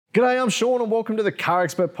G'day, I'm Sean and welcome to the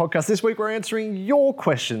CarExpert Podcast. This week we're answering your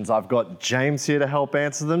questions. I've got James here to help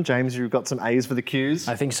answer them. James, you've got some A's for the Q's.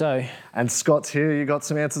 I think so. And Scott's here, you got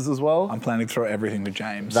some answers as well? I'm planning to throw everything to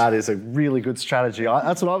James. That is a really good strategy.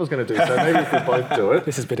 That's what I was going to do, so maybe if we both do it.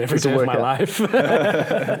 This has been every day of my life. We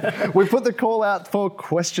put the call out for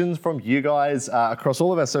questions from you guys across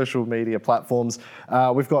all of our social media platforms.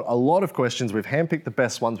 We've got a lot of questions. We've handpicked the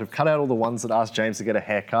best ones. We've cut out all the ones that asked James to get a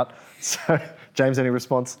haircut. So, James, any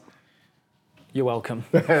response? You're welcome.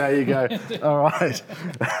 There you go. All right.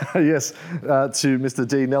 Yes, to Mr.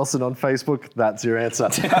 D. Nelson on Facebook, that's your answer.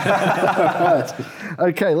 Right.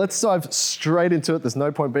 Okay, let's dive straight into it. There's no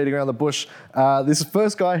point beating around the bush. This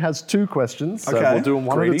first guy has two questions, so we'll do them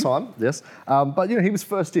one at a time. Yes, but he was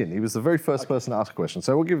first in. He was the very first person to ask a question,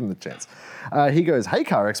 so we'll give him the chance. He goes, "Hey,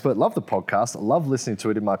 car expert, love the podcast. Love listening to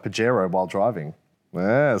it in my Pajero while driving."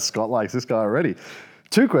 Yeah, Scott likes this guy already.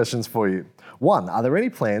 Two questions for you. One, are there any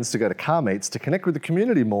plans to go to car meets to connect with the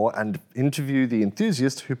community more and interview the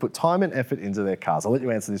enthusiasts who put time and effort into their cars? I'll let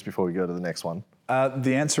you answer this before we go to the next one.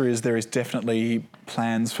 The answer is there is definitely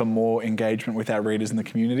plans for more engagement with our readers in the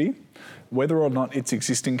community. Whether or not it's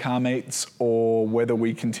existing car meets or whether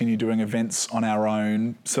we continue doing events on our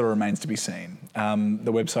own sort of remains to be seen.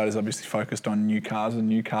 The website is obviously focused on new cars and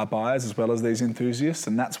new car buyers as well as these enthusiasts,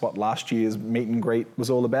 and that's what last year's meet and greet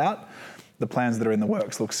was all about. The plans that are in the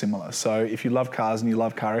works look similar. So if you love cars and you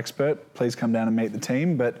love CarExpert, please come down and meet the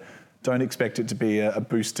team, but don't expect it to be a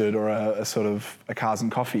boosted or a sort of a cars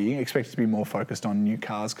and coffee. Expect it to be more focused on new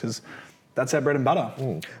cars because that's our bread and butter.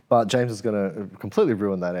 But James is going to completely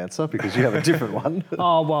ruin that answer because you have a different one.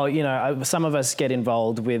 Oh, well, some of us get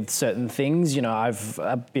involved with certain things. I've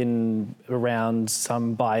been around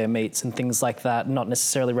some buyer meets and things like that, not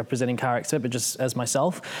necessarily representing CarExpert, but just as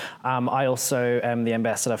myself. I also am the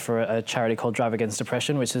ambassador for a charity called Drive Against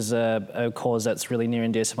Depression, which is a cause that's really near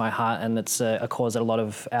and dear to my heart, and it's a cause that a lot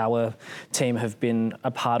of our team have been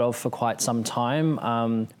a part of for quite some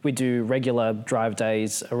time. We do regular drive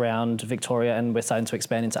days around Victoria, and we're starting to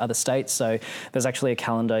expand into other states. So there's actually a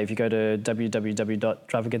calendar. If you go to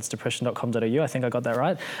www.driveagainstdepression.com.au, I think I got that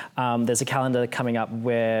right. There's a calendar coming up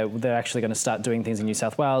where they're actually going to start doing things in New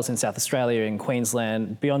South Wales, in South Australia, in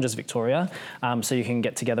Queensland, beyond just Victoria. So you can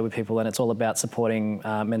get together with people, and it's all about supporting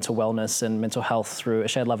mental wellness and mental health through a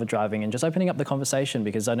shared love of driving and just opening up the conversation,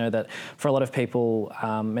 because I know that for a lot of people,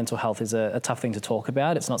 mental health is a tough thing to talk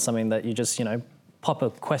about. It's not something that you just, pop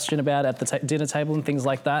a question about at the dinner table and things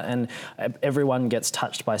like that, and everyone gets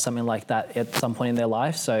touched by something like that at some point in their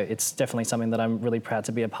life. So it's definitely something that I'm really proud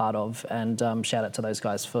to be a part of, and shout out to those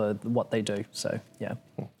guys for what they do. So yeah.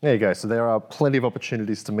 There you go. So there are plenty of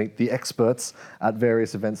opportunities to meet the experts at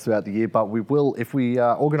various events throughout the year, but we will, if we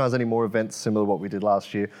organise any more events similar to what we did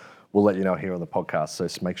last year, we'll let you know here on the podcast, so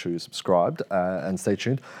make sure you're subscribed and stay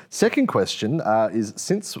tuned. Second question is,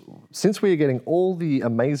 since we are getting all the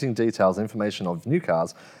amazing details and information of new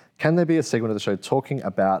cars, can there be a segment of the show talking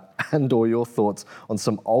about and or your thoughts on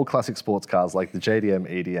some old classic sports cars like the JDM,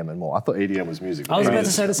 EDM and more? I thought EDM was music. I was about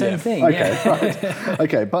to say the same thing.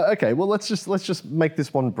 Okay, right. Okay, well, let's just make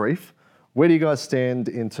this one brief. Where do you guys stand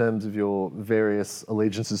in terms of your various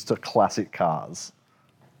allegiances to classic cars?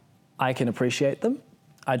 I can appreciate them.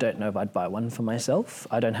 I don't know if I'd buy one for myself.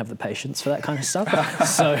 I don't have the patience for that kind of stuff.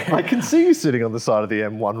 So I can see you sitting on the side of the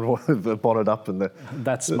M1 with the bonnet up and the...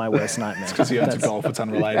 That's my worst nightmare. It's because you own a Golf, it's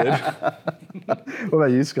unrelated. What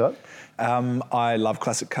about you, Scott? I love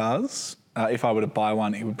classic cars. If I were to buy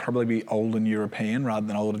one, it would probably be old and European rather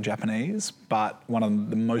than old and Japanese. But one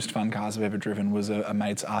of the most fun cars I've ever driven was a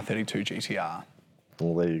mate's R32 GTR.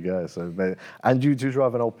 Well, there you go. So, and you do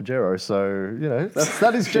drive an old Pajero, so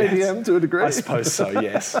that is JDM yes. to a degree. I suppose so.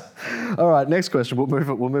 Yes. All right. Next question. We'll move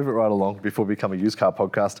it right along before we become a used car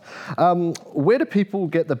podcast. Where do people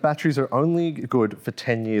get the batteries are only good for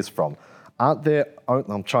 10 years from? Aren't there?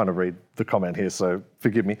 I'm trying to read the comment here, so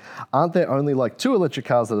forgive me. Aren't there only like 2 electric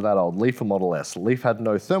cars that are that old? Leaf and Model S. Leaf had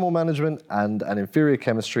no thermal management and an inferior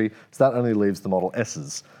chemistry, so that only leaves the Model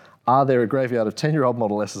S's. Are there a graveyard of 10-year-old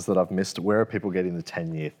Model S's that I've missed? Where are people getting the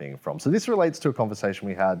 10-year thing from? So this relates to a conversation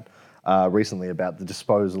we had recently about the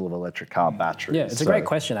disposal of electric car batteries. Yeah, it's a great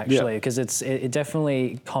question actually, because it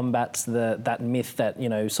definitely combats that myth that,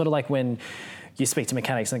 sort of like when you speak to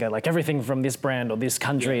mechanics and they go like everything from this brand or this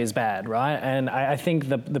country is bad, right? And I think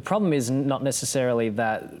the problem is not necessarily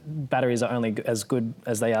that batteries are only as good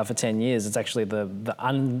as they are for 10 years. It's actually the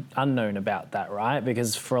unknown about that, right?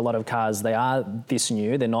 Because for a lot of cars, they are this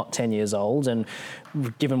new, they're not 10 years old. And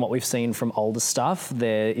given what we've seen from older stuff,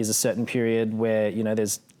 there is a certain period where,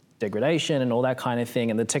 there's degradation and all that kind of thing.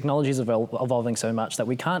 And the technology is evolving so much that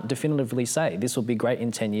we can't definitively say this will be great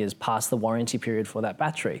in 10 years past the warranty period for that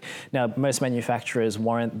battery. Now, most manufacturers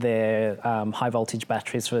warrant their high voltage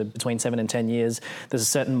batteries for between 7 and 10 years. There's a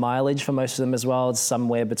certain mileage for most of them as well. It's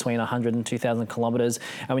somewhere between 100 and 2,000 kilometres.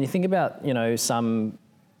 And when you think about, some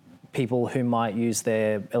people who might use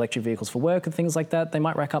their electric vehicles for work and things like that, they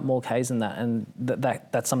might rack up more Ks than that, and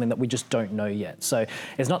that's something that we just don't know yet. So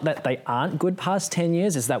it's not that they aren't good past 10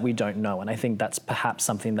 years, it's that we don't know, and I think that's perhaps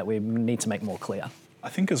something that we need to make more clear. I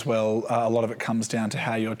think as well, a lot of it comes down to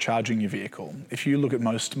how you're charging your vehicle. If you look at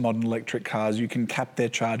most modern electric cars, you can cap their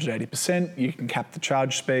charge at 80%, you can cap the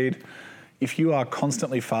charge speed. If you are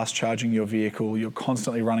constantly fast charging your vehicle, you're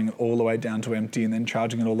constantly running it all the way down to empty and then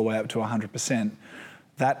charging it all the way up to 100%,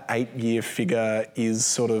 that 8-year figure is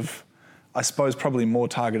sort of, I suppose, probably more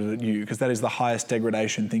targeted at you, because that is the highest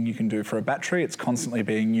degradation thing you can do for a battery. It's constantly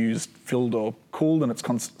being used, filled or cooled, and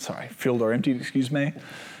filled or emptied, excuse me.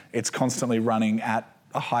 It's constantly running at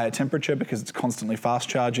a higher temperature because it's constantly fast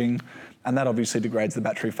charging, and that obviously degrades the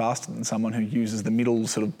battery faster than someone who uses the middle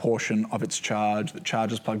sort of portion of its charge that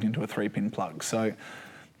charges plugged into a 3-pin plug. So,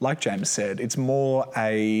 like James said, it's more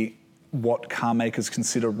what car makers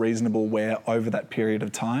consider reasonable wear over that period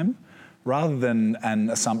of time, rather than an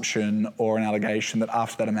assumption or an allegation that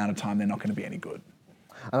after that amount of time they're not going to be any good.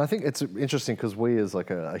 And I think it's interesting because we as like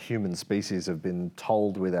a human species have been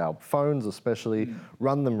told with our phones especially,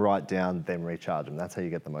 run them right down, then recharge them. That's how you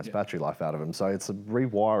get the most battery life out of them. So it's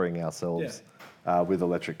rewiring ourselves with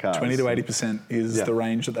electric cars. 20 to 80% is the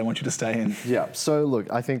range that they want you to stay in. Yeah, so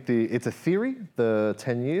look, I think it's a theory, the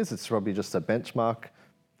 10 years, it's probably just a benchmark.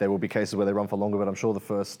 There will be cases where they run for longer, but I'm sure the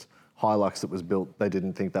first Hilux that was built, they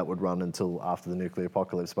didn't think that would run until after the nuclear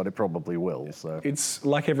apocalypse, but it probably will. So it's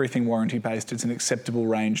like everything warranty-based. It's an acceptable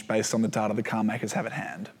range based on the data the car makers have at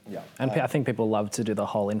hand. Yeah, and I think people love to do the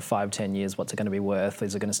whole in 5-10 years, what's it going to be worth?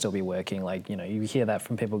 Is it going to still be working? Like, you hear that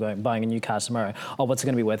from people buying a new car tomorrow. Oh, what's it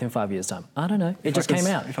going to be worth in 5 years' time? I don't know. It just came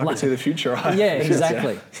out. If I could see the future, right? Yeah,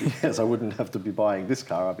 exactly. Yes, I wouldn't have to be buying this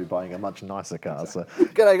car. I'd be buying a much nicer car. So,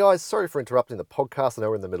 g'day guys. Sorry for interrupting the podcast. I know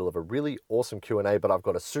we're in the middle of a really awesome Q&A, but I've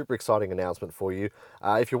got a super exciting announcement for you.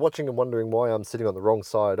 If you're watching and wondering why I'm sitting on the wrong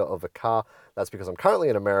side of a car, that's because I'm currently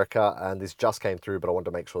in America and this just came through, but I wanted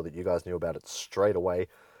to make sure that you guys knew about it straight away.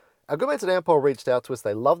 Our good mates at Ampol reached out to us.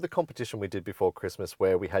 They loved the competition we did before Christmas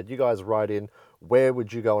where we had you guys write in, where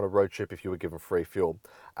would you go on a road trip if you were given free fuel?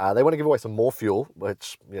 They want to give away some more fuel,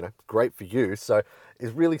 which, great for you. So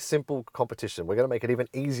it's really simple competition. We're going to make it even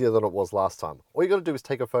easier than it was last time. All you got to do is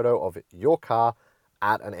take a photo of your car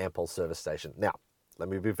at an Ampol service station. Now, let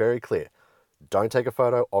me be very clear. Don't take a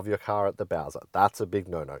photo of your car at the Bowser. That's a big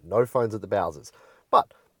no-no. No phones at the Bowsers.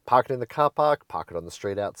 But park it in the car park, park it on the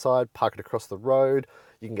street outside, park it across the road.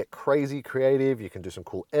 You can get crazy creative. You can do some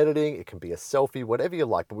cool editing. It can be a selfie, whatever you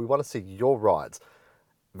like. But we want to see your rides.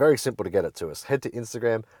 Very simple to get it to us. Head to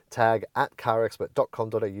Instagram, tag at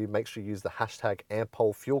carexpert.com.au. Make sure you use the hashtag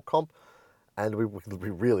AmpolFuelComp. And we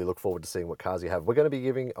really look forward to seeing what cars you have. We're going to be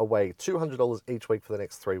giving away $200 each week for the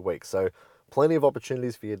next 3 weeks. So plenty of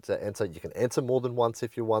opportunities for you to enter. You can enter more than once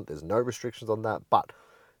if you want. There's no restrictions on that. But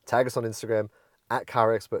tag us on Instagram at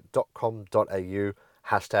carexpert.com.au,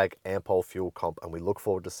 hashtag AmpolFuelComp. And we look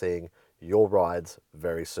forward to seeing your rides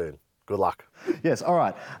very soon. Good luck. Yes, all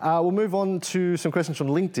right. We'll move on to some questions from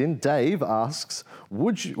LinkedIn. Dave asks,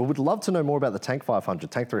 would love to know more about the Tank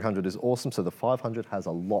 500. Tank 300 is awesome, so the 500 has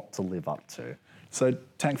a lot to live up to. So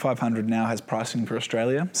Tank 500 now has pricing for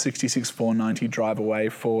Australia, $66,490 drive away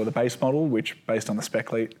for the base model, which based on the spec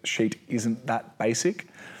sheet isn't that basic,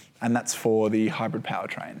 and that's for the hybrid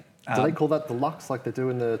powertrain. Do they call that the Lux like they do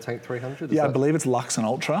in the Tank 300? I believe it's Lux and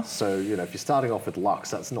Ultra. So, if you're starting off with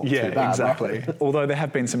Lux, that's not too bad. Yeah, exactly. Right? Although there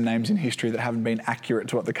have been some names in history that haven't been accurate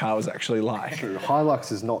to what the car was actually like. True.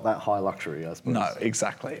 Hilux is not that high luxury, I suppose. No,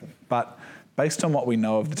 exactly. But based on what we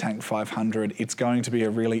know of the Tank 500, it's going to be a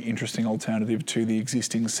really interesting alternative to the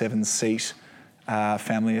existing 7-seat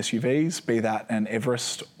family SUVs, be that an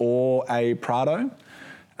Everest or a Prado.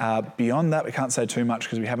 Beyond that, we can't say too much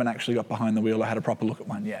because we haven't actually got behind the wheel or had a proper look at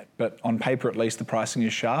one yet. But on paper, at least, the pricing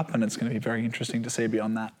is sharp and it's going to be very interesting to see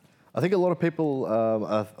beyond that. I think a lot of people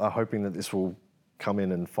are hoping that this will come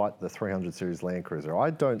in and fight the 300 Series Land Cruiser. I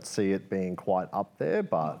don't see it being quite up there,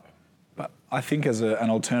 but... But I think as an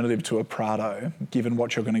alternative to a Prado, given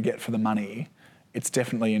what you're going to get for the money, it's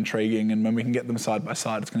definitely intriguing, and when we can get them side by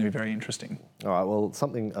side, it's going to be very interesting. All right, well,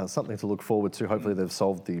 something to look forward to. Hopefully they've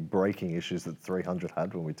solved the braking issues that 300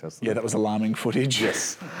 had when we tested Yeah, them. that was alarming footage.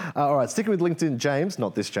 Yes. All right, sticking with LinkedIn, James,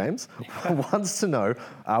 not this James, wants to know,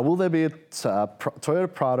 will there be a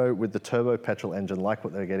Toyota Prado with the turbo petrol engine like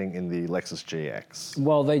what they're getting in the Lexus GX?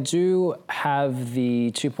 Well, they do have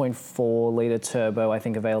the 2.4 litre turbo, I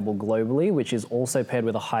think, available globally, which is also paired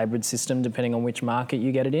with a hybrid system depending on which market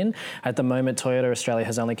you get it in. At the moment, Toyota Australia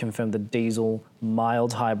has only confirmed the diesel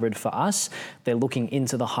mild hybrid for us. They're looking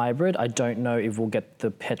into the hybrid. I don't know if we'll get the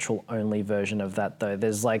petrol-only version of that, though.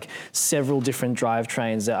 There's like several different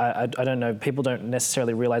drivetrains. I don't know. People don't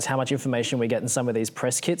necessarily realise how much information we get in some of these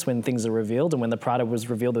press kits when things are revealed. And when the Prado was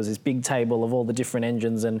revealed, there was this big table of all the different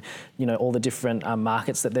engines and, you know, all the different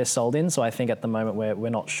markets that they're sold in. So I think at the moment we're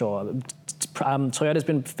not sure. Toyota's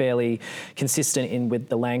been fairly consistent with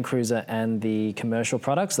the Land Cruiser and the commercial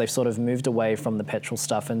products. They've sort of moved away from the petrol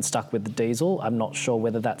stuff and stuck with the diesel. I'm not sure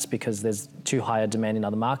whether that's because there's too high a demand in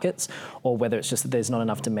other markets or whether it's just that there's not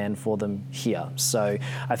enough demand for them here. So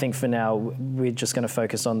I think for now, we're just going to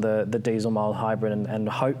focus on the diesel mild hybrid and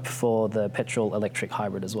hope for the petrol electric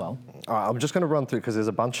hybrid as well. All right, I'm just going to run through because there's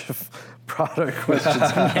a bunch of Prado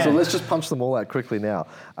questions. So let's just punch them all out quickly now.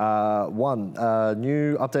 One,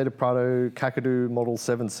 new updated Prado Kakadu Model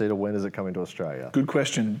 7-seater. When is it coming to Australia? Good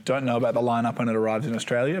question. Don't know about the lineup when it arrives in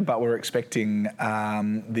Australia, but we're expecting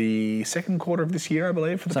the second quarter of this year, I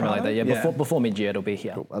believe, for the Something Prado. like that, yeah. Before mid-year, it'll be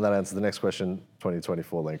here. Cool. And that answers the next question,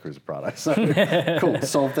 2024 Land Cruiser Prado. So cool,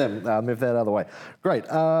 solved them. Move that out of the way. Great.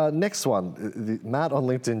 Next one. Matt on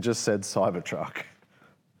LinkedIn just said Cybertruck.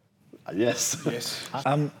 Yes. Yes.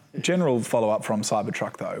 General follow-up from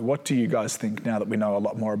Cybertruck, though. What do you guys think now that we know a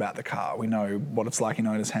lot more about the car? We know what it's like in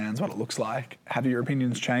owner's hands, what it looks like. Have your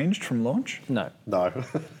opinions changed from launch? No.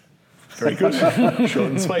 Very good.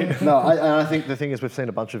 Short and sweet. No, I think the thing is we've seen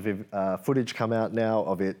a bunch of footage come out now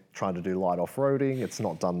of it trying to do light off-roading. It's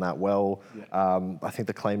not done that well. Yeah. I think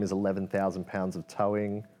the claim is 11,000 pounds of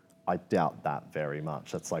towing. I doubt that very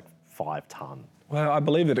much. That's like 5 tonne. Well, I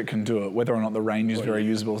believe that it can do it. Whether or not the range is very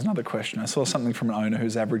usable is another question. I saw something from an owner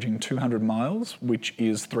who's averaging 200 miles, which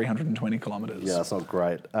is 320 kilometres. Yeah, that's not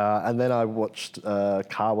great. And then I watched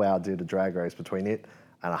CarWow did a drag race between it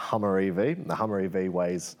and a Hummer EV. The Hummer EV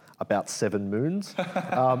weighs about 7 moons,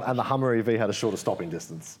 and the Hummer EV had a shorter stopping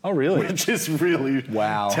distance. Oh, really? Which is really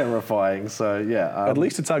terrifying. So, yeah. At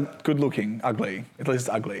least it's good looking, ugly. At least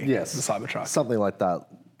it's ugly. Yes. The Cybertruck. Something like that.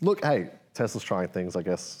 Look, hey, Tesla's trying things, I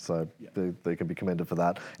guess, so they can be commended for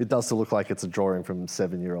that. It does still look like it's a drawing from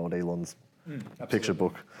 7-year-old Elon's picture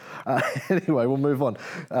book. Anyway, we'll move on.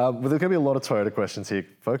 Well, there's going to be a lot of Toyota questions here,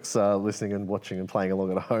 folks, listening and watching and playing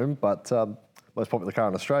along at home, but most popular car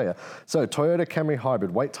in Australia. So, Toyota Camry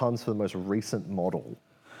Hybrid, wait times for the most recent model.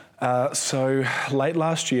 So late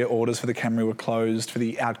last year, orders for the Camry were closed for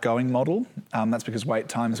the outgoing model. That's because wait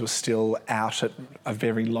times were still out at a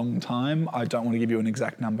very long time. I don't want to give you an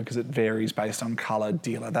exact number because it varies based on colour,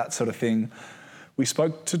 dealer, that sort of thing. We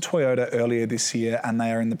spoke to Toyota earlier this year and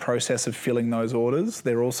they are in the process of filling those orders.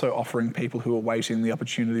 They're also offering people who are waiting the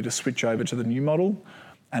opportunity to switch over to the new model.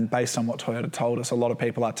 And based on what Toyota told us, a lot of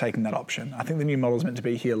people are taking that option. I think the new model is meant to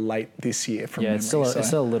be here late this year from memory. It's still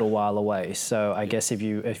a little while away. So I guess if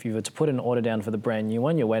you were to put an order down for the brand new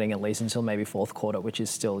one, you're waiting at least until maybe 4th quarter, which is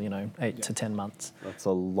still, 8 to 10 months. That's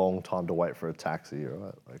a long time to wait for a taxi,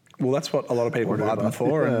 right? Well, that's what a lot of people buy them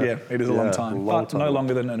for, and it is a long time. But no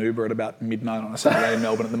longer than an Uber at about midnight on a Saturday in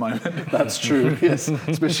Melbourne at the moment. That's true, yes,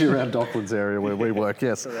 especially around Docklands area where we work,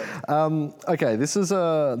 yes. Okay, this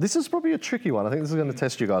is probably a tricky one. I think this is going to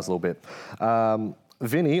test you guys a little bit.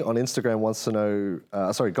 Vinny on Instagram wants to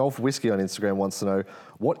know, Golf Whiskey on Instagram wants to know,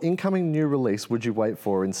 what incoming new release would you wait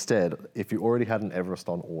for instead if you already had an Everest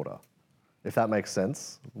on order? If that makes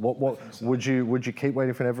sense. What would you keep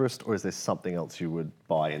waiting for an Everest, or is there something else you would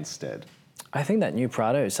buy instead? I think that new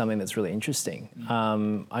Prado is something that's really interesting.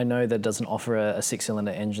 I know that it doesn't offer a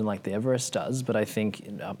 6-cylinder engine like the Everest does, but I think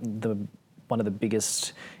one of the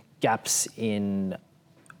biggest gaps in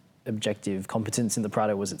objective competence in the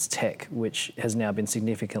Prado was its tech, which has now been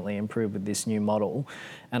significantly improved with this new model.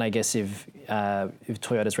 And I guess if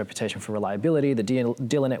Toyota's reputation for reliability, the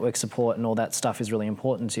dealer network support and all that stuff is really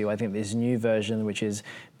important to you, I think this new version, which is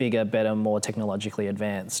bigger, better, more technologically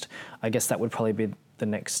advanced, I guess that would probably be the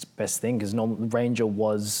next best thing, because Ranger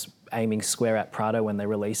was aiming square at Prado when they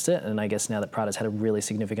released it, and I guess now that Prado's had a really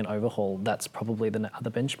significant overhaul, that's probably the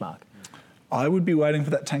other benchmark. I would be waiting for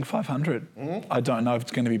that Tank 500. I don't know if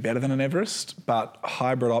it's going to be better than an Everest, but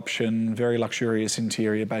hybrid option, very luxurious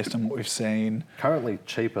interior based on what we've seen. Currently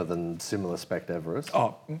cheaper than similar spec Everest.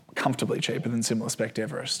 Oh, comfortably cheaper than similar spec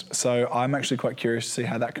Everest. So I'm actually quite curious to see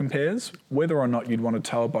how that compares. Whether or not you'd want to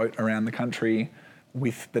tow a boat around the country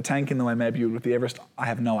with the Tank in the way maybe you would with the Everest, I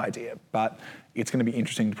have no idea. But it's going to be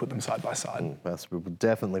interesting to put them side by side. Yes, we will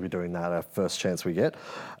definitely be doing that our first chance we get.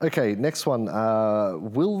 Okay, next one.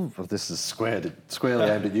 This is squarely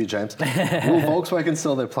aimed at you, James. Will Volkswagen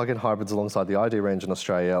sell their plug-in hybrids alongside the ID range in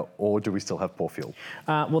Australia, or do we still have poor fuel?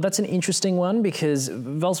 Well, that's an interesting one because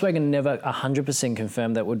Volkswagen never 100%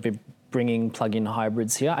 confirmed that would be bringing plug-in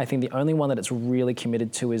hybrids here. I think the only one that it's really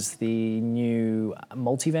committed to is the new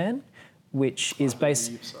multivan, which is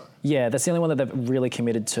based... Yeah, that's the only one that they've really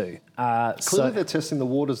committed to. Clearly they're testing the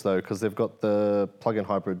waters though, because they've got the plug-in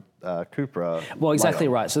hybrid Cupra. Well, exactly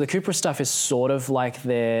right. So the Cupra stuff is sort of like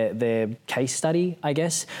their case study, I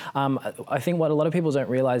guess. I think what a lot of people don't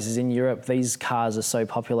realise is in Europe, these cars are so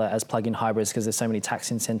popular as plug-in hybrids because there's so many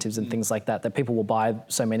tax incentives and things like that people will buy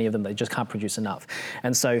so many of them they just can't produce enough.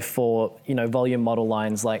 And so for volume model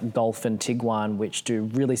lines like Golf and Tiguan, which do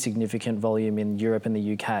really significant volume in Europe and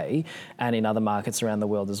the UK and in other markets around the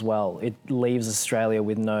world as well, it leaves Australia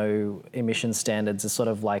with no emission standards as sort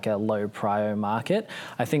of like a low prio market.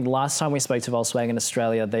 I think last time we spoke to Volkswagen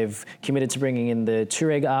Australia, they've committed to bringing in the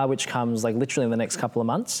Touareg R, which comes like literally in the next couple of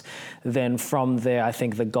months. Then from there, I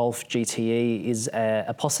think the Golf GTE is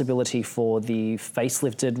a possibility for the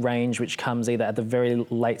facelifted range, which comes either at the very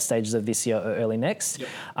late stages of this year or early next. Yep.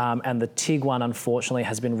 And the Tiguan, unfortunately,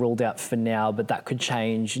 has been ruled out for now, but that could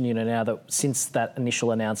change, now that since that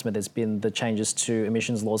initial announcement, there's been the changes to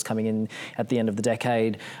emissions laws coming in at the end of the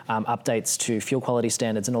decade, updates to fuel quality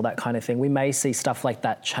standards and all that kind of thing. We may see stuff like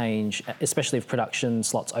that change, especially if production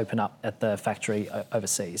slots open up at the factory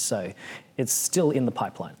overseas. So it's still in the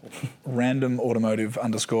pipeline. Random automotive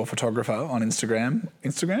 _photographer on Instagram.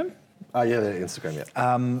 Instagram? Yeah, Instagram,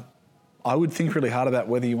 yeah. I would think really hard about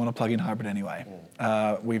whether you want a plug-in hybrid anyway.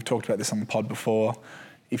 We've talked about this on the pod before.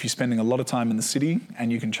 If you're spending a lot of time in the city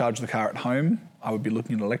and you can charge the car at home, I would be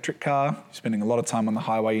looking at an electric car. You're spending a lot of time on the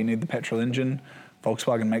highway, you need the petrol engine.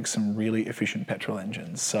 Volkswagen makes some really efficient petrol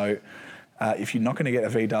engines. So if you're not going to get a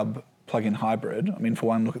VW plug-in hybrid, for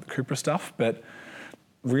one, look at the Cupra stuff, but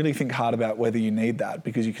really think hard about whether you need that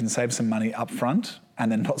because you can save some money up front and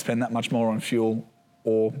then not spend that much more on fuel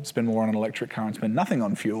or spend more on an electric car and spend nothing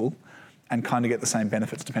on fuel and kind of get the same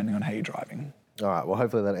benefits depending on how you're driving. All right, well,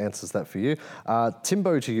 hopefully that answers that for you.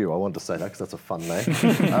 Timbo to you, I wanted to say that because that's a fun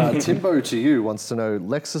name. Timbo to you wants to know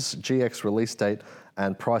Lexus GX release date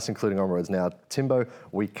and price including on-roads. Now, Timbo,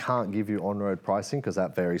 we can't give you on-road pricing because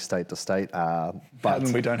that varies state to state. But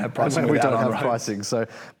we don't have pricing without on-road. Pricing. So,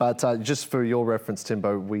 but just for your reference,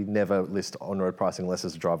 Timbo, we never list on-road pricing unless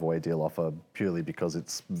it's a drive-away deal offer purely because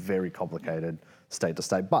it's very complicated state to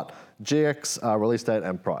state. But GX release date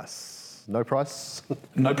and price. No price?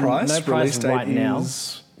 No price. No price release right date now.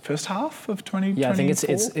 Is first half of 2024? Yeah, I think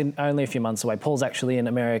it's only a few months away. Paul's actually in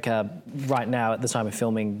America right now at the time of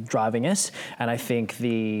filming, driving it, and I think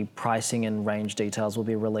the pricing and range details will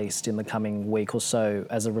be released in the coming week or so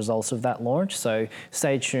as a result of that launch. So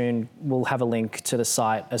stay tuned. We'll have a link to the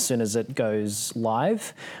site as soon as it goes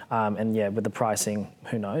live. And yeah, with the pricing,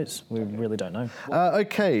 who knows? We really don't know.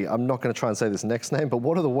 Okay, I'm not going to try and say this next name, but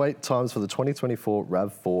what are the wait times for the 2024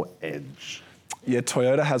 RAV4 Edge? Yeah,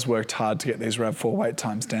 Toyota has worked hard to get these RAV4 wait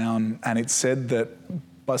times down, and it's said that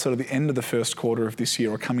by sort of the end of the first quarter of this year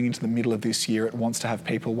or coming into the middle of this year, it wants to have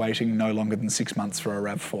people waiting no longer than 6 months for a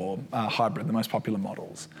RAV4 hybrid, the most popular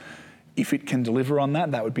models. If it can deliver on that,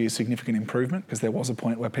 that would be a significant improvement because there was a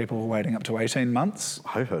point where people were waiting up to 18 months.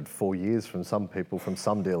 I heard 4 years from some people, from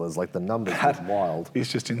some dealers, like the numbers are wild.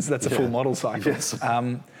 It's just, that's a full model cycle. Yes.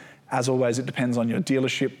 As always, it depends on your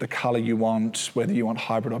dealership, the colour you want, whether you want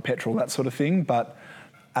hybrid or petrol, that sort of thing. But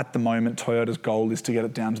at the moment, Toyota's goal is to get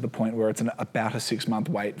it down to the point where it's about a 6-month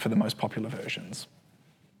wait for the most popular versions.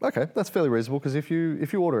 Okay, that's fairly reasonable because if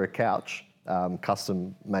you order a couch,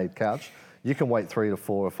 custom-made couch, you can wait 3 to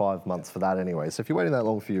 4 or 5 months for that anyway. So if you're waiting that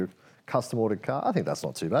long for your custom-ordered car, I think that's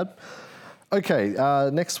not too bad. Okay,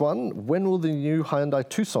 next one. When will the new Hyundai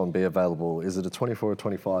Tucson be available? Is it a 24 or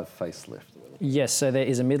 25 facelift? Yes, so there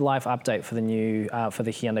is a midlife update for the new for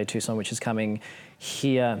the Hyundai Tucson, which is coming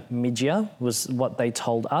here mid-year, was what they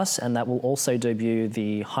told us, and that will also debut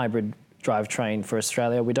the hybrid drivetrain for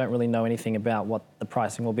Australia. We don't really know anything about what the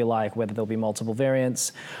pricing will be like, whether there'll be multiple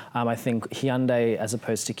variants. I think Hyundai, as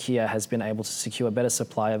opposed to Kia, has been able to secure a better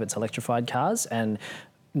supply of its electrified cars, and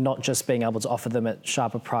not just being able to offer them at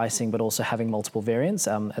sharper pricing, but also having multiple variants,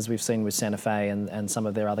 as we've seen with Santa Fe and some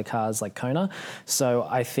of their other cars like Kona. So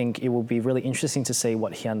I think it will be really interesting to see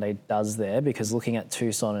what Hyundai does there, because looking at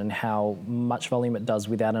Tucson and how much volume it does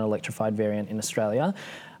without an electrified variant in Australia,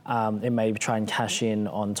 it may try and cash in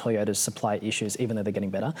on Toyota's supply issues, even though they're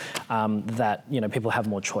getting better, that people have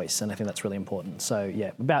more choice, and I think that's really important. So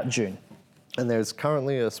yeah, about June. And there's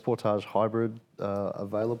currently a Sportage hybrid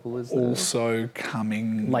available, is there? Also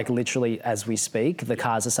coming. Like literally as we speak, the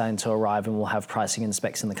cars are starting to arrive and we'll have pricing and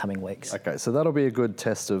specs in the coming weeks. Okay, so that'll be a good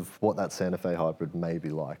test of what that Santa Fe hybrid may be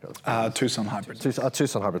like. Tucson hybrid.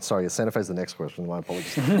 Tucson hybrid, sorry. Santa Fe's the next question, my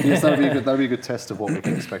apologies. Yes, that'll be a good test of what we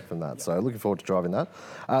can expect from that. So looking forward to driving that.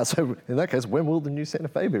 So in that case, when will the new Santa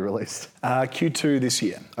Fe be released? Q2 this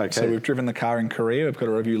year. Okay. So we've driven the car in Korea. We've got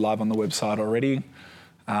a review live on the website already.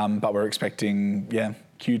 But we're expecting,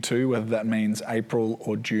 Q2, whether that means April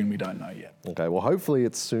or June, we don't know yet. Okay, well, hopefully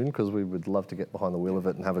it's soon, because we would love to get behind the wheel of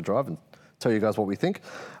it and have a drive and tell you guys what we think.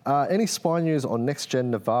 Any spy news on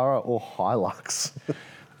next-gen Navara or Hilux?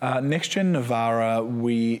 Next-gen Navara,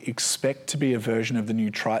 we expect to be a version of the new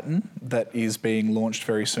Triton that is being launched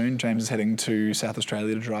very soon. James is heading to South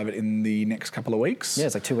Australia to drive it in the next couple of weeks. Yeah,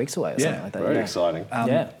 it's like 2 weeks away or something like that. Very exciting.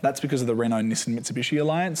 That's because of the Renault, Nissan, Mitsubishi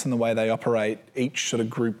alliance and the way they operate. Each sort of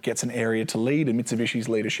group gets an area to lead, and Mitsubishi's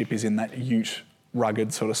leadership is in that ute,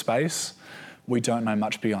 rugged sort of space. We don't know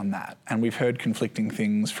much beyond that. And we've heard conflicting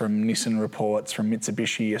things from Nissan reports, from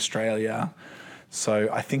Mitsubishi Australia. So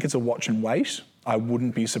I think it's a watch and wait. I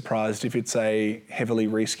wouldn't be surprised if it's a heavily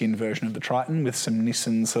reskinned version of the Triton with some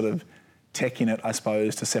Nissan sort of tech in it, I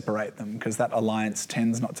suppose, to separate them, because that alliance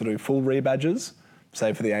tends not to do full rebadges,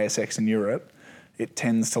 say for the ASX in Europe. It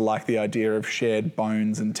tends to like the idea of shared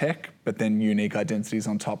bones and tech, but then unique identities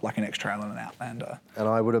on top, like an X-Trail and an Outlander. And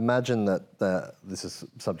I would imagine that this is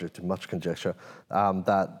subject to much conjecture,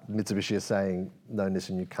 that Mitsubishi is saying, no,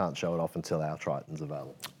 Nissan, you can't show it off until our Triton's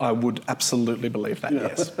available. I would absolutely believe that,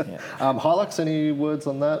 yes. Hilux, any words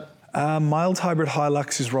on that? Mild hybrid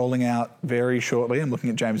Hilux is rolling out very shortly. I'm looking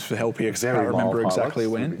at James for help here because I can't remember exactly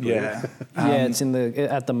when. Yeah, it's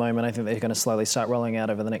at the moment. I think they're going to slowly start rolling out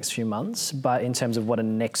over the next few months. But in terms of what a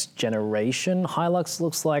next generation Hilux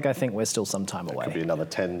looks like, I think we're still some time away. Could be another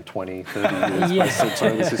 10, 20, 30 years based on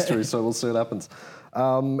Toyota's history, so we'll see what happens.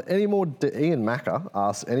 Ian Macker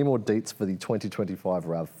asks, any more deets for the 2025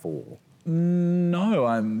 RAV4? No,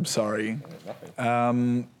 I'm sorry.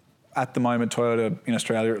 At the moment, Toyota, in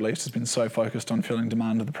Australia at least, has been so focused on filling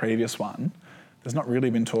demand of the previous one, there's not really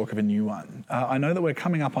been talk of a new one. I know that we're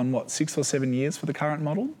coming up on, 6 or 7 years for the current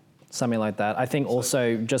model? Something like that. I think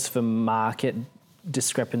also just for market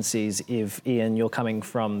discrepancies, if Ian, you're coming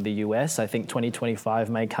from the US, I think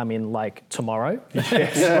 2025 may come in like tomorrow.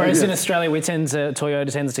 Whereas in Australia,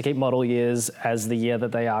 Toyota tends to keep model years as the year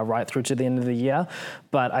that they are right through to the end of the year.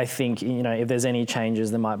 But I think, if there's any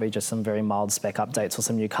changes, there might be just some very mild spec updates or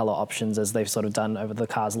some new colour options, as they've sort of done over the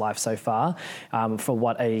car's life so far. For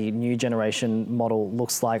what a new generation model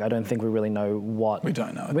looks like, I don't think we really know what. We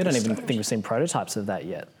don't know. We don't even think we've seen prototypes of that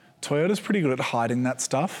yet. Toyota's pretty good at hiding that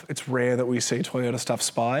stuff. It's rare that we see Toyota stuff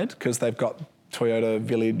spied, because they've got Toyota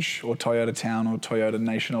Village or Toyota Town or Toyota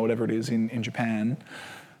Nation or whatever it is in Japan.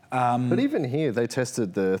 But even here, they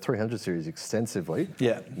tested the 300 series extensively.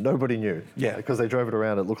 Yeah. Nobody knew. Yeah. Because they drove it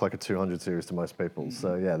around, it looked like a 200 series to most people.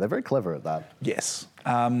 So yeah, they're very clever at that. Yes.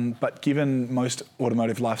 But given most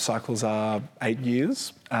automotive life cycles are 8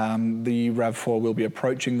 years, the RAV4 will be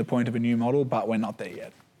approaching the point of a new model, but we're not there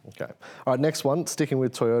yet. Okay. All right, next one, sticking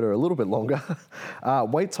with Toyota a little bit longer.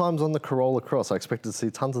 Wait times on the Corolla Cross. I expected to see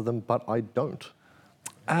tons of them, but I don't.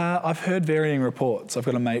 I've heard varying reports. I've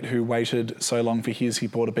got a mate who waited so long for his, he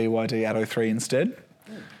bought a BYD Atto 3 instead.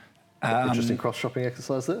 Interesting cross-shopping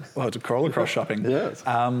exercise there. Well, it's a Corolla cross-shopping. Yes.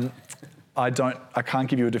 I can't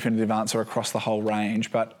give you a definitive answer across the whole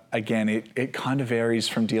range, but again, it kind of varies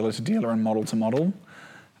from dealer to dealer and model to model.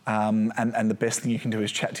 And the best thing you can do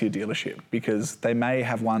is chat to your dealership, because they may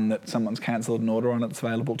have one that someone's cancelled an order on, it's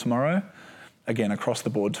available tomorrow. Again, across the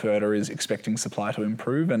board, Toyota is expecting supply to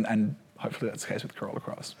improve, and hopefully that's the case with Corolla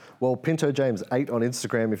Cross. Well, Pinto James 8 on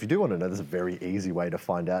Instagram. If you do want to know, there's a very easy way to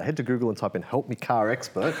find out. Head to Google and type in "Help Me Car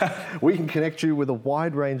Expert." We can connect you with a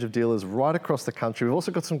wide range of dealers right across the country. We've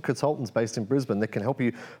also got some consultants based in Brisbane that can help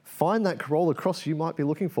you find that Corolla Cross you might be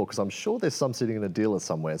looking for, because I'm sure there's some sitting in a dealer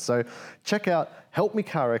somewhere. So check out "Help Me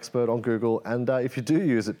Car Expert" on Google, and if you do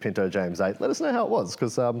use it, Pinto James 8, let us know how it was,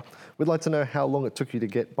 because we'd like to know how long it took you to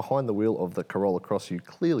get behind the wheel of the Corolla Cross you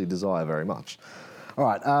clearly desire very much. All All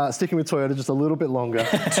right, sticking with Toyota just a little bit longer.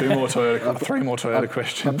 Three more Toyota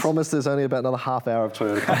questions. I promise there's only about another half hour of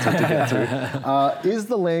Toyota content to get through. Is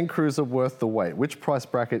the Land Cruiser worth the wait? Which price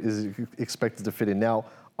bracket is it expected to fit in? Now,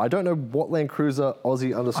 I don't know what Land Cruiser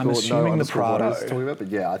Aussie underscore I'm assuming no the Prado is talking about, but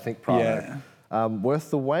yeah, I think Prado. Yeah. Worth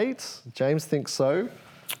the wait? James thinks so.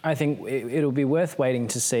 I think it'll be worth waiting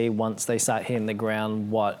to see once they start hitting the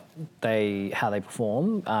ground how they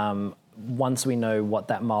perform. Once we know what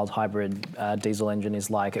that mild hybrid diesel engine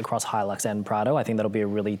is like across Hilux and Prado, I think that'll be a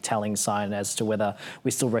really telling sign as to whether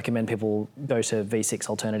we still recommend people go to V6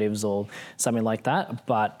 alternatives or something like that.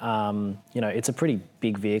 But, it's a pretty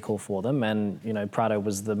big vehicle for them. And, Prado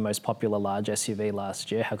was the most popular large SUV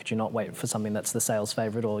last year. How could you not wait for something that's the sales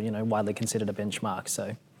favourite or, widely considered a benchmark?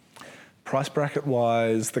 So, price bracket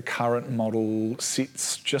wise, the current model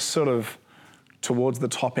sits just sort of towards the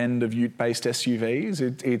top end of ute-based SUVs.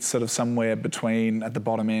 It's sort of somewhere between, at the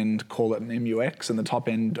bottom end, call it an MUX, and the top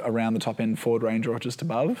end, around the top end, Ford Ranger or just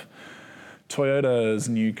above. Toyota's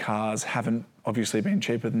new cars haven't obviously been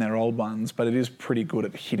cheaper than their old ones, but it is pretty good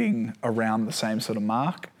at hitting around the same sort of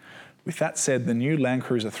mark. With that said, the new Land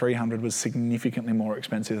Cruiser 300 was significantly more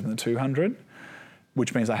expensive than the 200,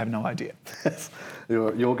 which means I have no idea.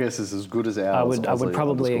 Your guess is as good as ours. I would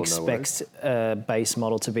probably expect a base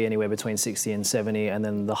model to be anywhere between 60 and 70, and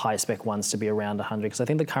then the high spec ones to be around 100, because I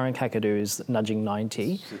think the current Kakadu is nudging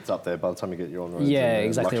 90. It's up there by the time you get your on road. Yeah,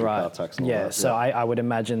 exactly right. Car tax and all yeah, that. so I would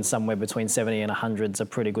imagine somewhere between 70 and 100 is a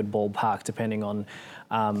pretty good ballpark, depending on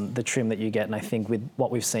the trim that you get. And I think with what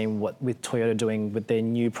we've seen, with Toyota doing with their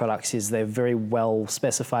new products is they're very well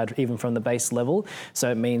specified even from the base level. So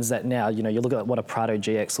it means that now, you look at what a Prado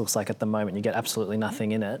GX looks like at the moment, you get absolutely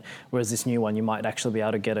nothing in it. Whereas this new one, you might actually be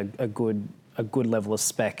able to get a good level of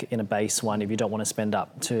spec in a base one if you don't want to spend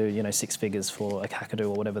up to, 6 figures for a Kakadu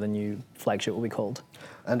or whatever the new flagship will be called.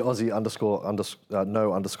 And Aussie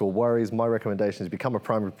 _ worries. My recommendation is become a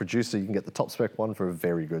primary producer. You can get the top spec one for a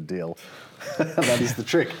very good deal. That is the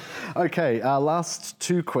trick. Okay, last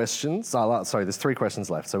 2 questions. There's 3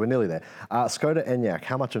 questions left, so we're nearly there. Skoda Enyaq,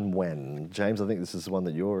 how much and when? James, I think this is the one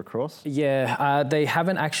that you're across. Yeah,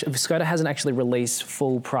 Skoda hasn't actually released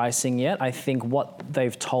full pricing yet. I think what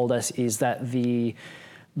they've told us is that the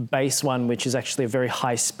base one, which is actually a very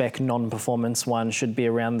high spec non-performance one, should be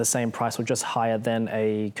around the same price or just higher than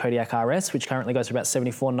a Kodiaq RS, which currently goes for about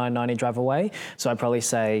 $74,990 drive away. So I'd probably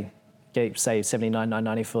say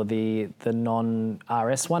 $79,990 for the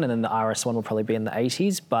non-RS one, and then the RS one will probably be in the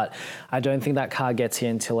 80s. But I don't think that car gets here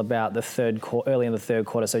until about early in the third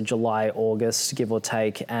quarter, so July, August, give or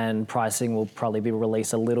take, and pricing will probably be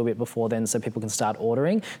released a little bit before then, so people can start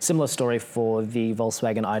ordering. Similar story for the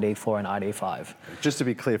Volkswagen ID4 and ID5. Just to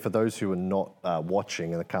be clear, for those who are not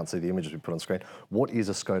watching and can't see the images we put on screen, what is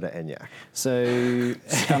a Skoda Enyaq? So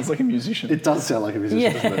sounds like a musician. It does sound like a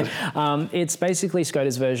musician, doesn't it? It's basically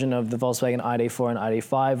Skoda's version of the Volkswagen ID4 and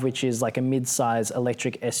ID5, which is like a mid-size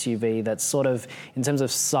electric SUV that's sort of, in terms of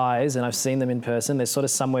size, and I've seen them in person, they're sort of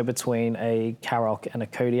somewhere between a Karoq and a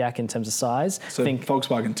Kodiaq in terms of size. So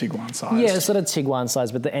Volkswagen Tiguan size. Yeah, sort of Tiguan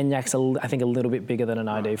size, but the Enyaq's, I think, a little bit bigger than an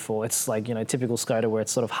ID4. It's like, typical Skoda where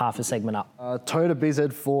it's sort of half a segment up. Toyota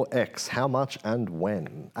BZ4X, how much and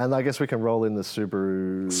when? And I guess we can roll in the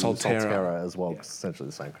Subaru Solterra as well, essentially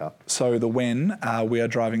the same car. So the when, we are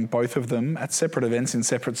driving both of them at separate events in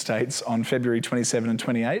separate states on February 27 and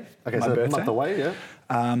 28. Okay, so a month away, yeah.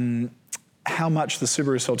 How much the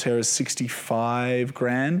Subaru Solterra is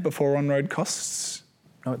 $65,000 before on-road costs?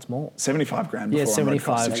 No, it's more. 75 grand before. Yeah,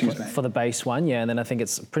 75 excuse me. for the base one, yeah, and then I think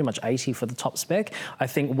it's pretty much 80 for the top spec. I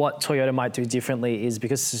think what Toyota might do differently is,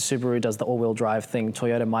 because Subaru does the all-wheel drive thing,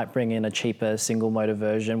 Toyota might bring in a cheaper single-motor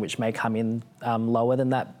version, which may come in lower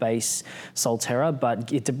than that base Solterra,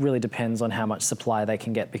 but it really depends on how much supply they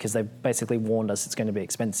can get, because they've basically warned us it's going to be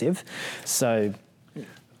expensive. So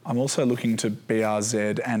I'm also looking to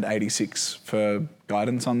BRZ and 86 for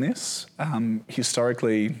guidance on this.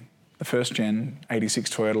 Historically, the first gen 86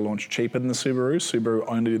 Toyota launched cheaper than the Subaru. Subaru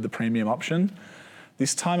only did the premium option.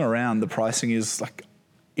 This time around, the pricing is like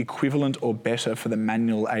equivalent or better for the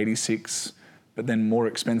manual 86, but then more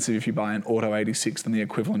expensive if you buy an auto 86 than the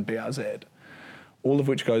equivalent BRZ. All of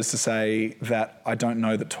which goes to say that I don't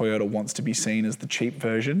know that Toyota wants to be seen as the cheap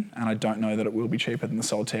version, and I don't know that it will be cheaper than the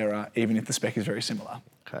Solterra, even if the spec is very similar.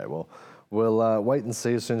 Okay, well, we'll wait and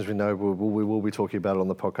see. As soon as we know, we will be talking about it on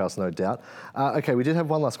the podcast, no doubt. Okay, we did have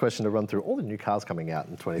one last question to run through all the new cars coming out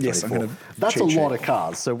in 2024. Yes, I'm going to That's a lot of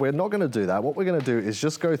cars, so we're not going to do that. What we're going to do is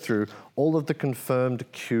just go through all of the confirmed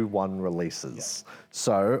Q1 releases. Yeah.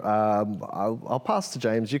 So I'll pass to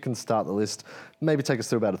James. You can start the list. Maybe take us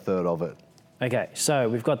through about a third of it. Okay, so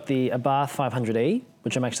we've got the Abarth 500e,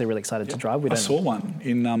 which I'm actually really excited to drive. I saw one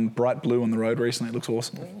in bright blue on the road recently. It looks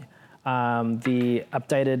awesome. The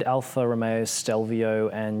updated Alfa Romeo Stelvio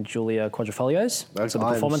and Giulia Quadrifolios, so the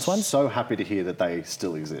performance I'm ones. so happy to hear that they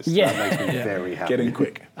still exist. Yeah. That makes me very happy. Getting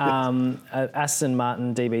quick. Aston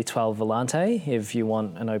Martin DB12 Volante, if you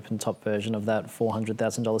want an open-top version of that $400,000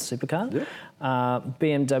 supercar. Yep.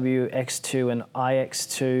 BMW X2 and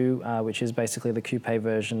iX2, which is basically the coupe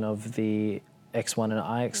version of the X1 and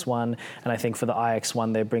iX1, and I think for the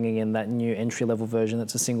iX1 they're bringing in that new entry-level version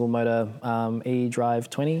that's a single-motor eDrive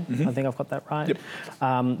 20. I think I've got that right. Yep.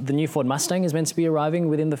 The new Ford Mustang is meant to be arriving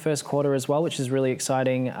within the first quarter as well, which is really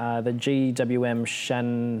exciting. The GWM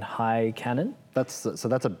Shanghai Cannon. That's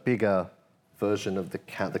a bigger version of the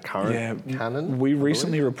current Canon. We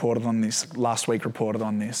recently reported on this, last week reported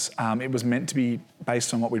on this. It was meant to be,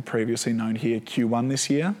 based on what we'd previously known here, Q1 this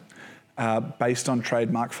year. Based on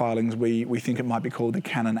trademark filings, we think it might be called the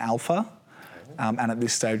Canon Alpha. And at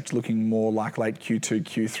this stage, looking more like late Q2,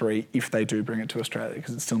 Q3, if they do bring it to Australia,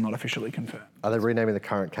 because it's still not officially confirmed. Are they renaming the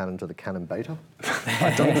current Canon to the Canon Beta?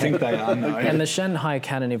 I don't think they are, no. And the Shanghai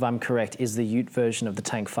Cannon, if I'm correct, is the Ute version of the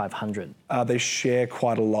Tank 500. They share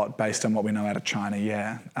quite a lot based on what we know out of China,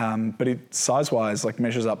 yeah. But it, size-wise,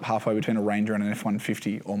 measures up halfway between a Ranger and an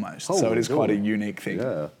F-150 almost. So it is quite a unique thing.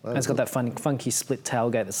 Yeah. And it's got that funky split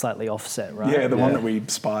tailgate that's slightly offset, right? Yeah, the one that we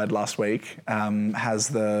spied last week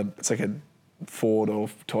has it's like a Ford or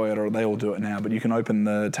Toyota, they all do it now, but you can open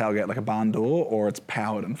the tailgate like a barn door, or it's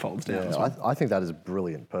powered and folds down as well. I think that is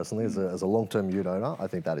brilliant, personally. As a long-term ute owner, I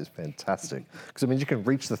think that is fantastic. Because it means you can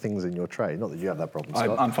reach the things in your tray. Not that you have that problem,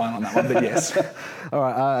 Scott. I'm fine on that one, but yes. All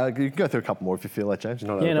right, you can go through a couple more if you feel like, James.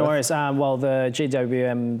 No worries. Well, the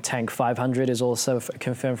GWM Tank 500 is also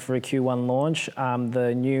confirmed for a Q1 launch.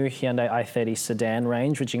 The new Hyundai i30 sedan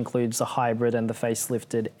range, which includes the hybrid and the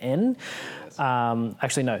facelifted N.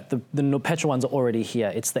 Actually, no, the petrol ones are already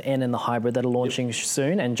here. It's the N and the hybrid that are launching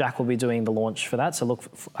soon, and Jack will be doing the launch for that, so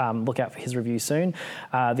look out for his review soon.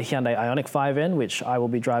 The Hyundai Ioniq 5N, which I will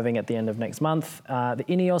be driving at the end of next month. The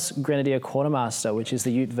Ineos Grenadier Quartermaster, which is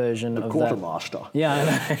the ute version of Quartermaster. that.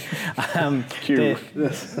 Yeah, I know.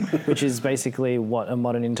 Which is basically a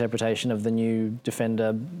modern interpretation of the new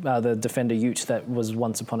Defender, the Defender ute that was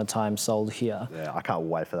once upon a time sold here. Yeah, I can't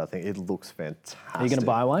wait for that thing. It looks fantastic. Are you going to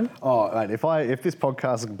buy one? Oh, mate, if this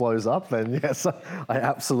podcast blows up, then yes, I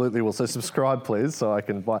absolutely will. So subscribe, please, so I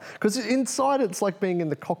can buy. Because inside it's like being in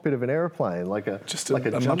the cockpit of an airplane, like a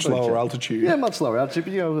much lower altitude. Yeah, much lower altitude.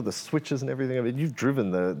 But you know, with the switches and everything. I mean, you've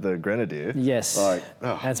driven the Grenadier. Yes. And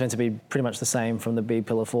it's meant to be pretty much the same from the B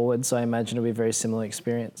pillar forward, so I imagine it'll be a very similar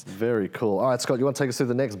experience. Very cool. All right, Scott, you want to take us through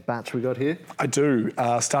the next batch we got here? I do.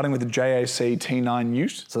 Starting with the JAC T9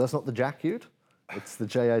 Ute. So that's not the Jack Ute? It's the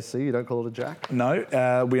JAC, you don't call it a Jack? No,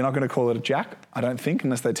 we're not going to call it a Jack, I don't think,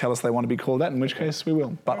 unless they tell us they want to be called that, in which case we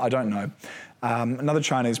will, but I don't know. Another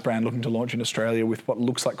Chinese brand looking to launch in Australia with what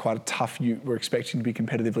looks like quite a tough ute. We're expecting to be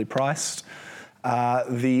competitively priced.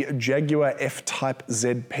 The Jaguar F-Type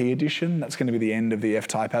ZP edition, that's going to be the end of the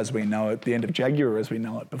F-Type as we know it, the end of Jaguar as we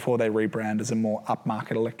know it, before they rebrand as a more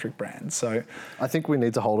upmarket electric brand. So I think we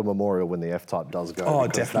need to hold a memorial when the F-Type does go. Oh,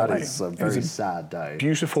 definitely. That is a very sad day.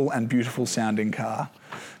 Beautiful sounding car.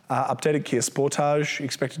 Updated Kia Sportage,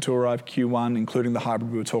 expected to arrive Q1, including the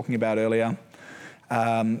hybrid we were talking about earlier.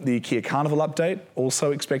 The Kia Carnival update,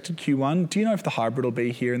 also expected Q1. Do you know if the hybrid will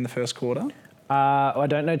be here in the first quarter? I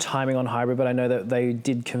don't know timing on hybrid, but I know that they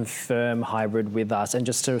did confirm hybrid with us. And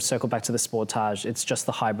just to circle back to the Sportage, it's just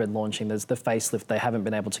the hybrid launching. There's the facelift. They haven't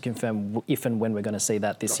been able to confirm if and when we're going to see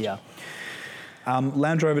that this year.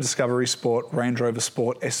 Land Rover Discovery Sport, Range Rover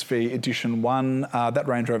Sport SV Edition 1. That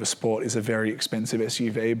Range Rover Sport is a very expensive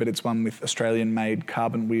SUV, but it's one with Australian-made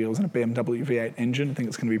carbon wheels and a BMW V8 engine. I think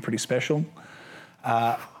it's going to be pretty special.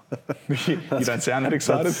 You don't sound that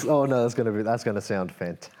excited. That's going to sound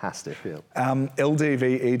fantastic. Yeah.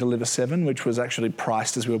 LDV E-Deliver 7, which was actually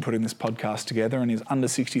priced as we were putting this podcast together, and is under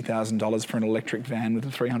 $60,000 for an electric van with a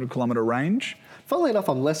 300-kilometre range. Funnily enough,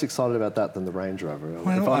 I'm less excited about that than the Range Rover,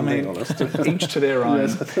 well, if I'm being honest. Each to their own.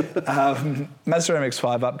 Mazda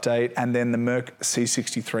MX-5 update, and then the Merc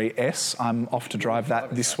C63S. I'm off to drive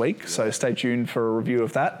that this week, so stay tuned for a review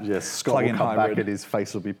of that. Yes, Scott will come back and his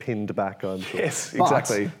face will be pinned back on. Yes,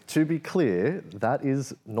 exactly. But, to be clear, that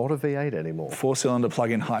is not a V8 anymore. 4-cylinder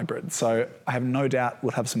plug-in hybrid. So I have no doubt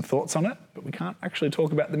we'll have some thoughts on it, but we can't actually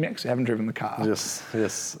talk about them yet because we haven't driven the car.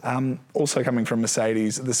 Yes. Also coming from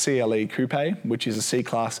Mercedes, the CLE Coupe, which is a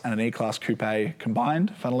C-Class and an E-Class Coupe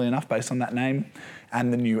combined, funnily enough, based on that name,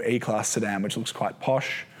 and the new E-Class sedan, which looks quite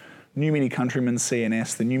posh. New Mini Countryman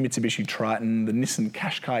CNS, the new Mitsubishi Triton, the Nissan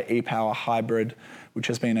Qashqai e-Power Hybrid, which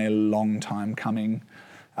has been a long time coming.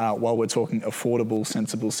 While we're talking affordable,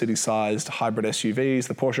 sensible, city-sized hybrid SUVs,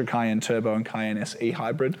 the Porsche Cayenne Turbo and Cayenne SE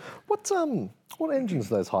Hybrid. What engines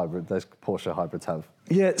those Porsche hybrids have?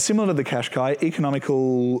 Yeah, similar to the Qashqai,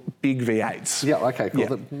 economical big V8s. Yeah, okay, cool.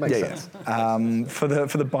 That makes sense. For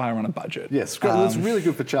the buyer on a budget. Yes, great. It's really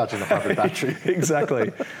good for charging the hybrid battery.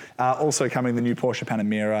 Exactly. Also coming, the new Porsche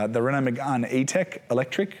Panamera, the Renault Megane E-Tech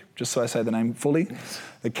electric, just so I say the name fully,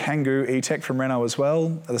 the Kangoo E-Tech from Renault as well,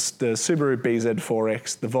 the Subaru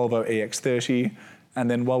BZ4X, the Volvo EX30, and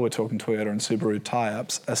then while we're talking Toyota and Subaru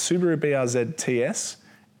tie-ups, a Subaru BRZ TS,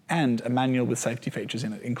 and a manual with safety features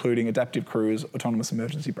in it, including adaptive cruise, autonomous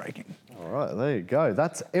emergency braking. All right, there you go.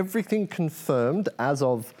 That's everything confirmed as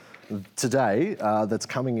of today that's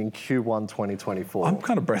coming in Q1 2024. I'm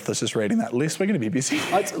kind of breathless just reading that list. We're going to be busy.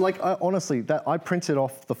 Honestly, I printed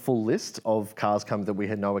off the full list of cars that we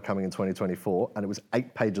know are coming in 2024, and it was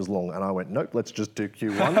 8 pages long. And I went, nope, let's just do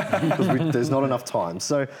Q1 because there's not enough time.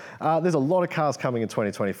 So there's a lot of cars coming in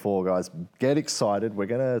 2024, guys. Get excited. We're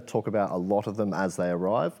going to talk about a lot of them as they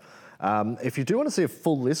arrive. If you do want to see a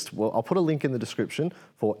full list, well, I'll put a link in the description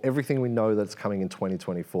for everything we know that's coming in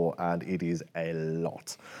 2024, and it is a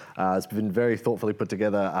lot. It's been very thoughtfully put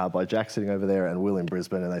together by Jack sitting over there and Will in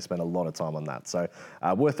Brisbane, and they spent a lot of time on that. So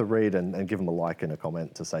worth a read and give them a like and a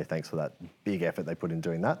comment to say thanks for that big effort they put in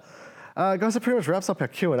doing that. Guys, that pretty much wraps up our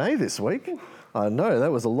Q&A this week. I know,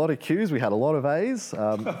 that was a lot of Qs. We had a lot of As.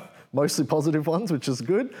 Mostly positive ones, which is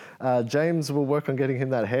good. James will work on getting him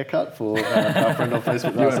that haircut for our friend on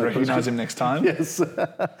Facebook. You won't recognise him next time. Yes.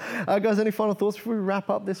 Guys, any final thoughts before we wrap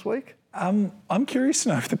up this week? I'm curious to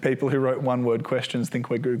know if the people who wrote one-word questions think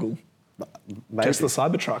we're Google. Maybe. Tesla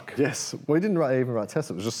Cybertruck. Yes. We didn't even write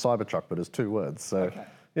Tesla. It was just Cybertruck, but it's 2 words. So, okay.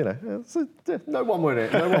 It's no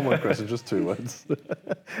one-word question, just 2 words.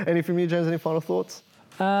 Any from you, James? Any final thoughts?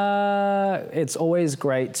 It's always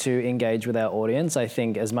great to engage with our audience. I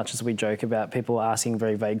think as much as we joke about people asking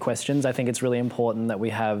very vague questions, I think it's really important that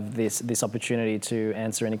we have this opportunity to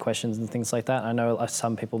answer any questions and things like that. I know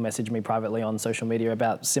some people message me privately on social media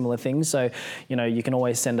about similar things. So, you can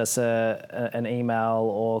always send us an email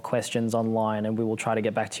or questions online, and we will try to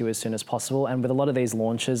get back to you as soon as possible. And with a lot of these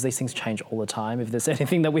launches, these things change all the time. If there's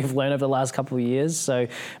anything that we've learned over the last couple of years, so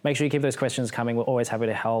make sure you keep those questions coming. We're always happy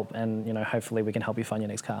to help, and hopefully we can help you find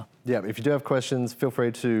your next car. Yeah, if you do have questions, feel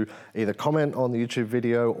free to either comment on the YouTube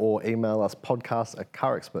video or email us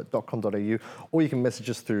podcast@carexpert.com.au, or you can message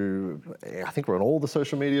us through, I think we're on all the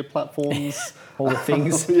social media platforms. All the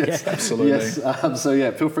things. Yes, yeah. Absolutely.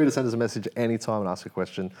 Yes. Feel free to send us a message anytime and ask a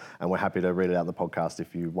question, and we're happy to read it out in the podcast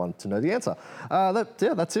if you want to know the answer.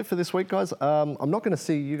 That's it for this week, guys. I'm not going to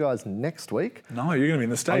see you guys next week. No, you're going to be in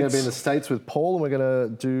the States. I'm going to be in the States with Paul, and we're going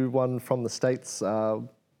to do one from the States.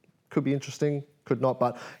 Could be interesting. Could not,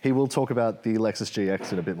 but he will talk about the Lexus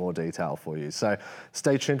GX in a bit more detail for you. So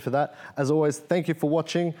stay tuned for that. As always, thank you for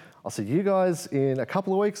watching. I'll see you guys in a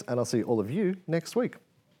couple of weeks, and I'll see all of you next week.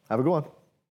 Have a good one.